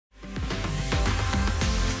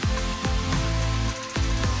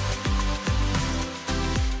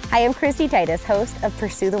I am Kristy Titus, host of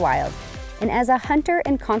Pursue the Wild. And as a hunter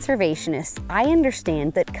and conservationist, I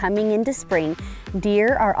understand that coming into spring,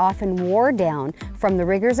 deer are often wore down from the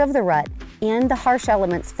rigors of the rut and the harsh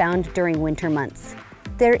elements found during winter months.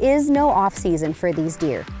 There is no off-season for these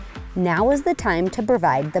deer. Now is the time to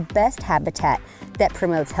provide the best habitat that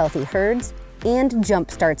promotes healthy herds and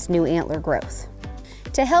jumpstarts new antler growth.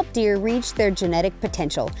 To help deer reach their genetic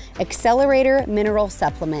potential, Xcellerator Mineral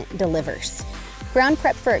Supplement delivers. Ground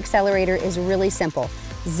prep for Xcellerator is really simple.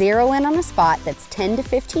 Zero in on a spot that's 10 to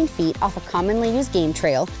 15 feet off a commonly used game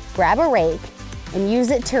trail, grab a rake, and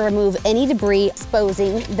use it to remove any debris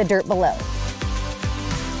exposing the dirt below.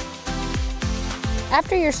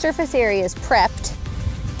 After your surface area is prepped,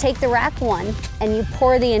 take the rack one and you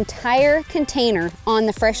pour the entire container on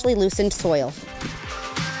the freshly loosened soil.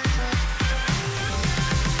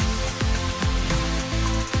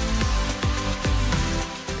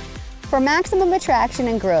 For maximum attraction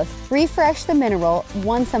and growth, refresh the mineral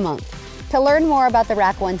once a month. To learn more about the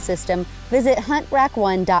Rack One system, visit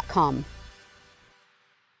huntrack1.com.